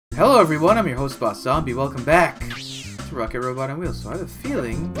Hello everyone, I'm your host Boss Zombie. Welcome back to Rocket Robot on Wheels. So I have a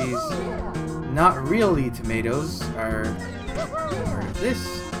feeling these not really tomatoes are part of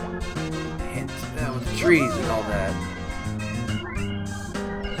this hint with the trees and all that.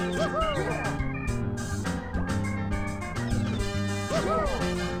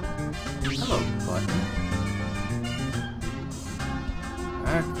 Hello, button.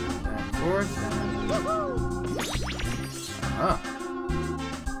 Back and forth and...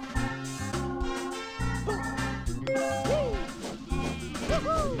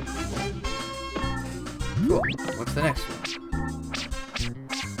 Cool. What's the next one?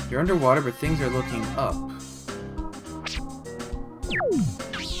 You're underwater, but things are looking up.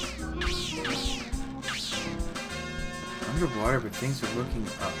 Underwater, but things are looking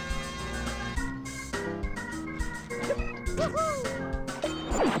up.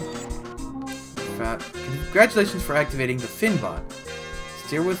 Congratulations for activating the fin bot.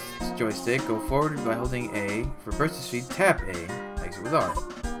 Steer with joystick, go forward by holding A. For burst of speed, tap A. Exit with R.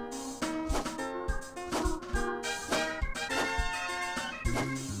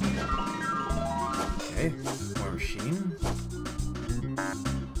 Okay, more machine.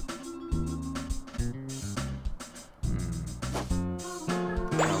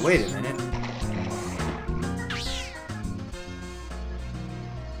 Now, wait a minute.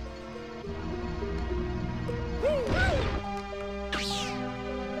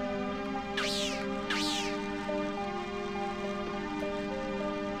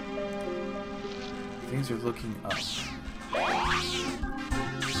 Things are looking up.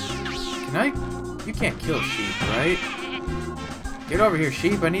 Can I? You can't kill sheep, right? Get over here,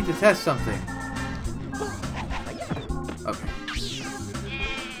 sheep. I need to test something. Okay.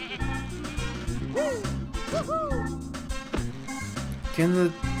 Can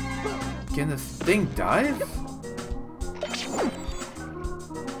the thing dive?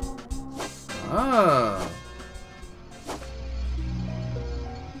 Oh.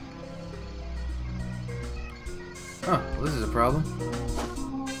 Huh, well, this is a problem.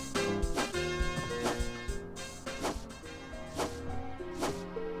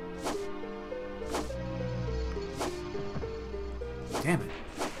 Damn it.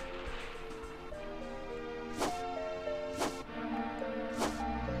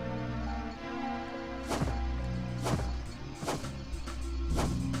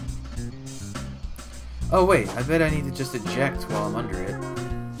 Oh wait, I bet I need to just eject while I'm under it.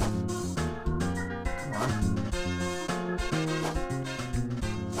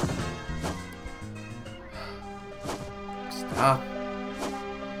 Stop.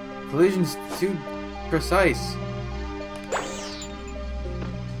 Collision's too precise.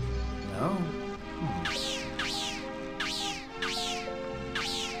 No?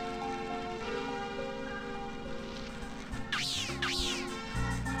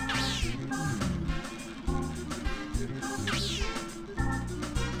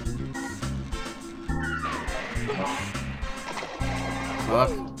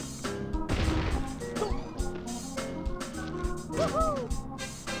 Fuck.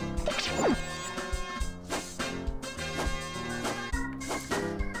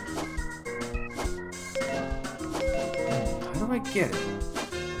 How do I get it?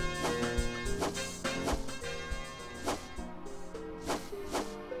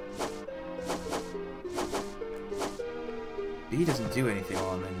 B doesn't do anything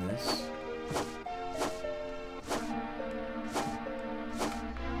while I'm in this.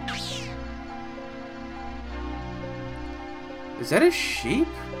 Is that a sheep?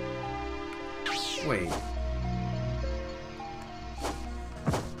 Wait. I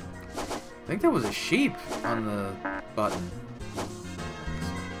think that was a sheep on the button.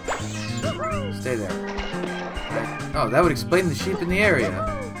 Stay there. Right. Oh, that would explain the sheep in the area.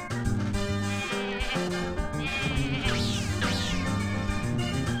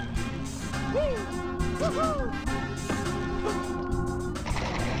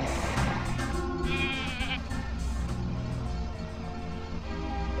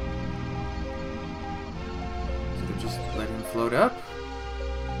 Just let him float up.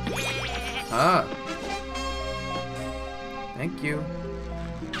 Ah. Thank you.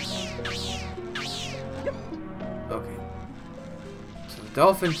 Okay. So the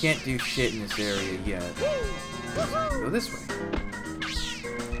dolphin can't do shit in this area yet. Go this way.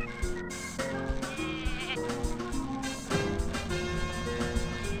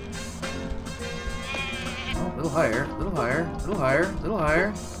 Oh, a little higher, a little higher, a little higher, a little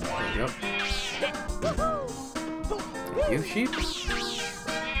higher. There we go. Thank you, sheep.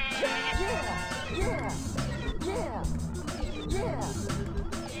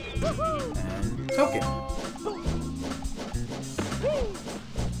 And token.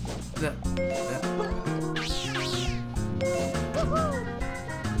 Fuck.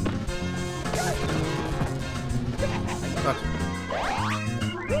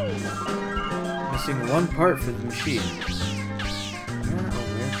 Missing one part for the machine.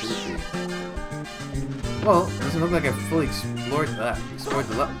 Where could it be? Well, it doesn't look like I've fully explored the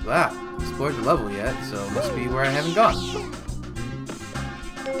level yet, so it must be where I haven't gone.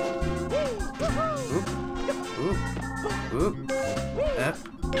 Oop. Oop. Oop.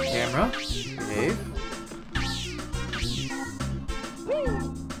 Camera. Behave.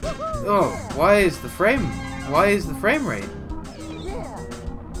 Oh, why is the frame rate?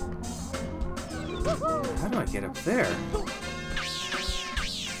 How do I get up there?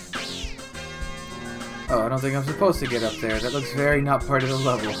 Oh, I don't think I'm supposed to get up there. That looks very not part of the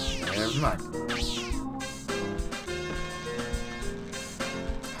level. Never mind.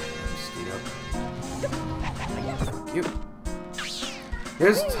 Fuck you.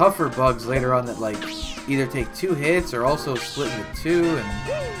 There's tougher bugs later on that, like, either take 2 hits or also split into 2 and...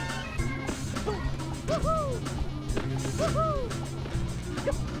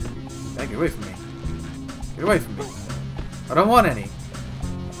 Hey, get away from me. Get away from me. I don't want any.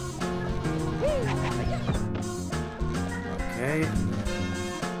 Okay.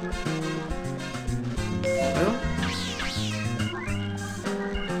 Well.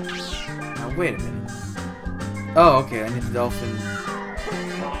 Now, wait a minute. Oh, okay, I need the dolphin.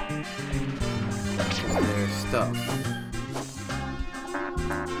 Their stuff.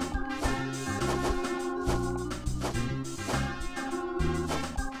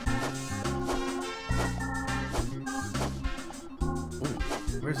 Ooh,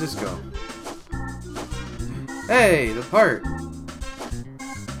 where's this go? Hey, the part!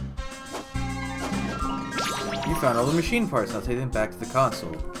 You found all the machine parts. I'll take them back to the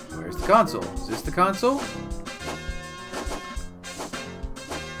console. Where's the console? Is this the console?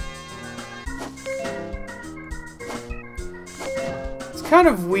 It's kind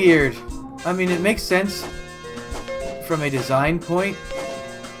of weird. I mean, it makes sense from a design point,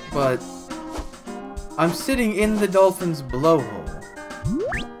 but I'm sitting in the dolphin's blowhole.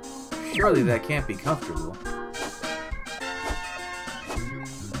 Surely that can't be comfortable.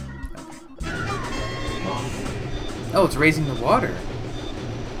 Oh, it's raising the water.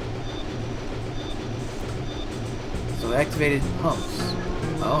 So they activated pumps.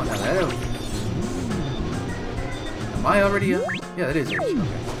 Oh, now that... Am I already up? Yeah, that is it. Okay.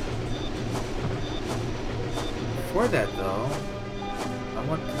 Before that, though, I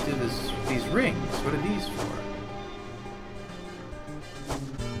want to do these rings. What are these for?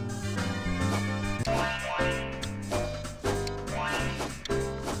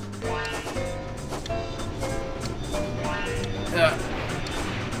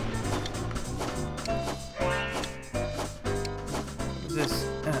 What's this?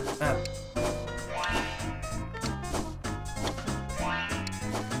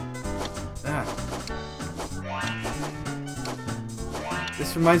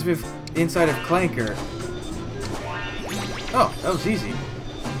 This reminds me of the inside of Clanker. Oh, that was easy.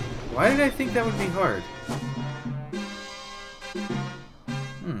 Why did I think that would be hard?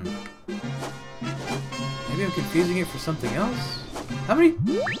 Maybe I'm confusing it for something else? How many?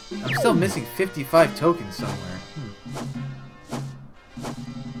 I'm still missing 55 tokens somewhere.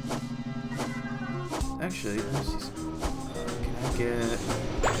 Actually, let me see some. Can I get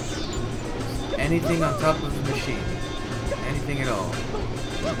anything on top of the machine? Anything at all?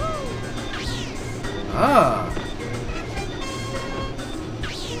 Ah!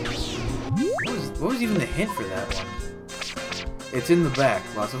 What was even the hint for that one? It's in the back.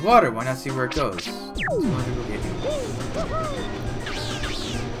 Lots of water. Why not see where it goes? So I'm gonna go get you.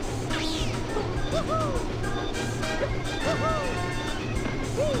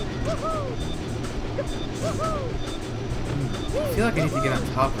 I feel like I need to get on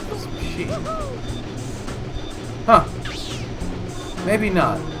top of this machine. Huh. Maybe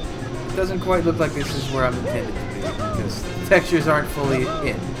not. It doesn't quite look like this is where I'm intended to be, because the textures aren't fully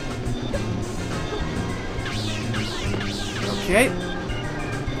in. Okay.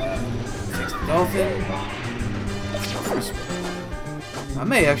 Fix the dolphin. I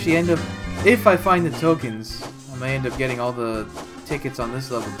may actually end up, if I find the tokens, I may end up getting all the tickets on this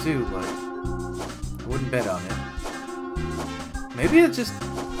level too, but I wouldn't bet on it. Maybe it's just...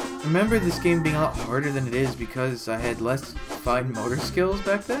 Remember this game being a lot harder than it is because I had less fine motor skills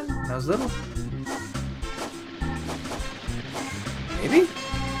back then when I was little? Maybe?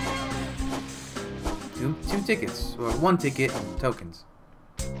 Two tickets, or 1 ticket and tokens.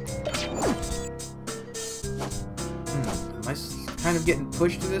 Am I kind of getting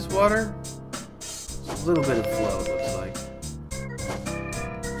pushed to this water? It's a little bit of flow, it looks like.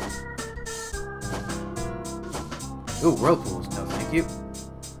 Ooh, whirlpools. No, thank you.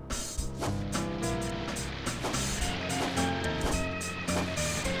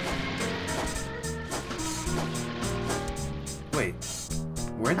 Wait.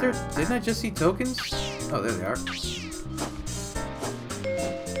 Weren't there... Didn't I just see tokens? Oh, there they are.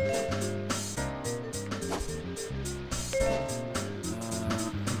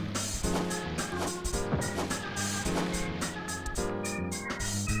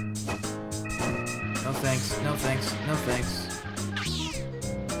 No thanks, no thanks, no thanks.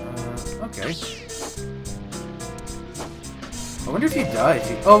 Okay. I wonder if you die if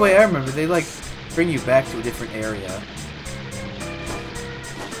you... Oh wait, I remember. They like bring you back to a different area.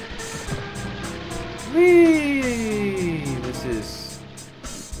 Whee! This is...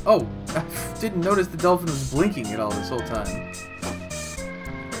 Oh! I didn't notice the dolphin was blinking at all this whole time.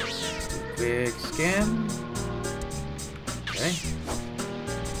 Quick scan. Okay.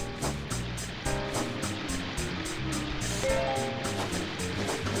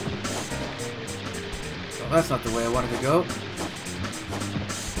 Well, that's not the way I wanted to go.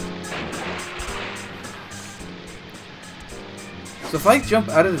 So if I jump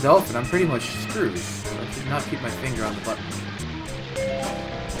out of the dolphin, I'm pretty much screwed. So I should not keep my finger on the button.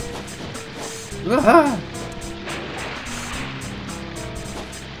 Woohoo!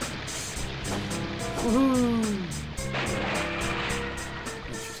 Woohoo!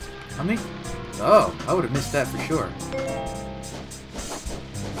 Interesting. How many? Oh, I would have missed that for sure.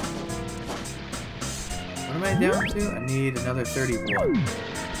 What am I down to? I need another 31.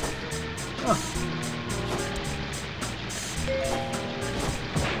 Oh.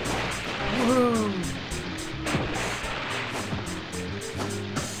 Woohoo!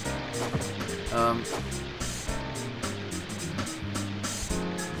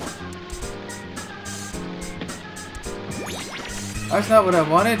 That's not what I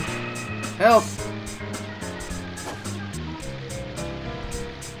wanted. Help!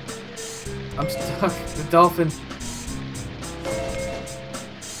 I'm stuck. The dolphin. So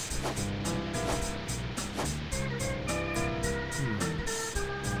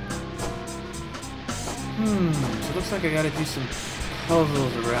it looks like I gotta do some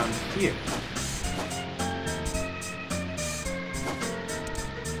puzzles around here.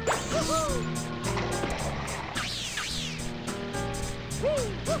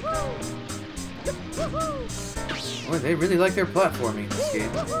 Boy, they really like their platforming in this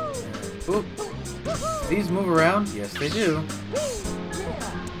game. Oop. These move around? Yes, they do.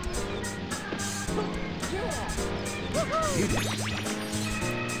 You do.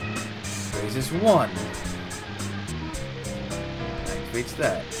 Raises 1. Activates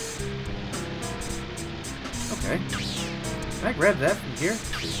that. Okay. Can I grab that from here?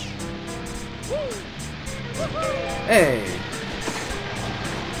 Hey!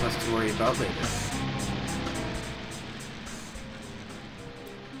 Less to worry about later.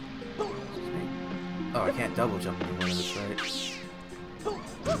 Oh, I can't double jump anymore, that's right.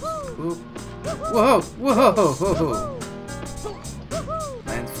 Oop. Whoa! Whoa! Whoa!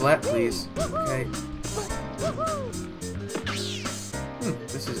 Land flat, please. Okay.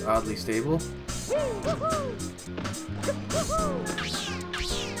 This is oddly stable.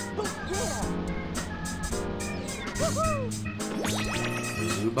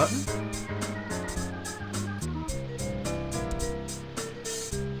 Blue button?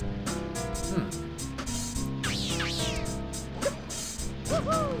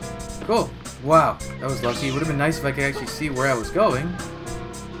 Cool. Wow, that was lucky. It would have been nice if I could actually see where I was going.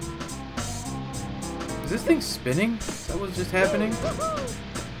 Is this thing spinning? Is that what's just happening?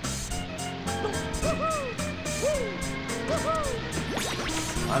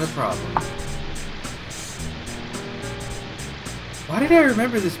 Not a problem. Why did I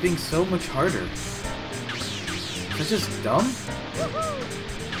remember this being so much harder? Is it just dumb?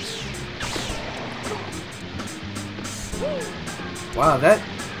 Wow, that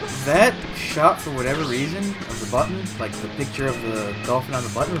shot, for whatever reason, of the button, like the picture of the dolphin on the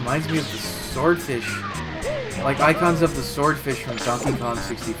button, reminds me of the swordfish, like icons of the swordfish from Donkey Kong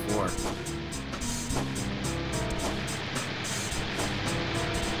 64.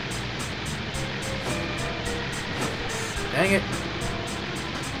 Dang it.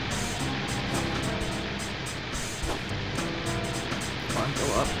 Come on, go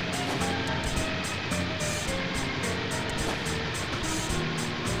up.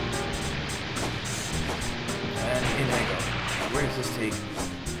 And in I go. Where does this take me?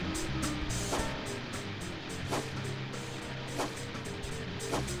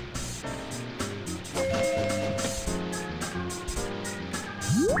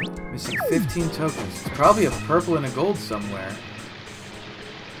 Missing 15 tokens. It's probably a purple and a gold somewhere.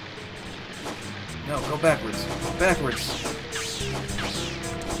 No, go backwards. Go backwards.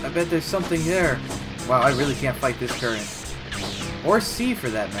 I bet there's something there. Wow, I really can't fight this current. Or sea, for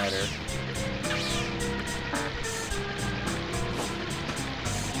that matter.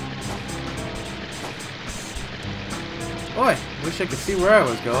 Boy, wish I could see where I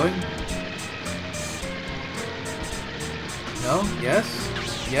was going. No? Yes?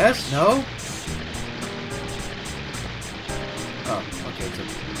 Yes? No? Oh, okay, it's a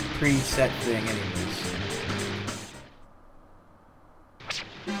preset thing anyways.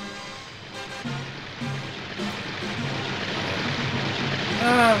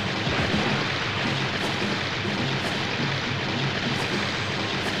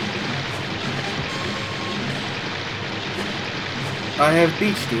 I have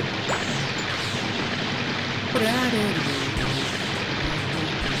beached it.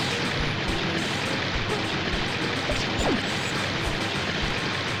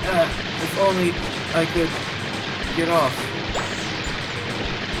 If only I could get off.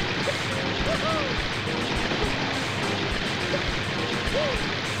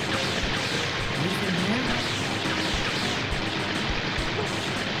 Anything here?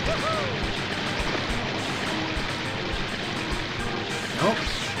 Nope.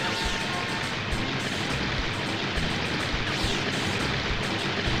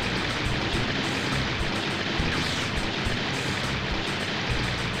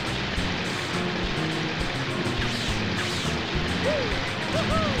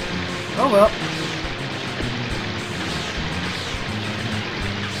 Oh well.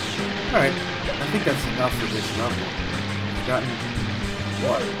 Alright, I think that's enough for this level. We've gotten,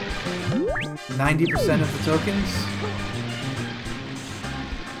 what, 90% of the tokens?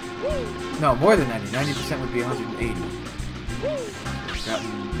 No, more than 90. 90% would be 180. We've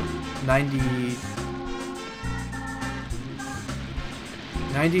gotten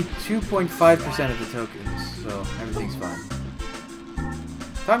 92.5% of the tokens, so everything's fine.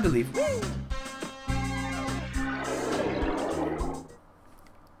 Time to leave.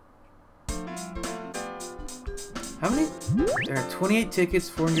 How many? There are 28 tickets,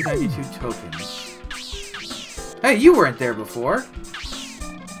 492 tokens. Hey, you weren't there before!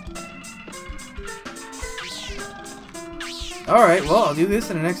 Alright, well, I'll do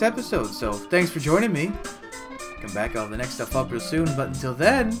this in the next episode, so thanks for joining me. Come back, I'll have the next stuff up real soon, but until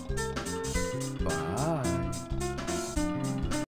then...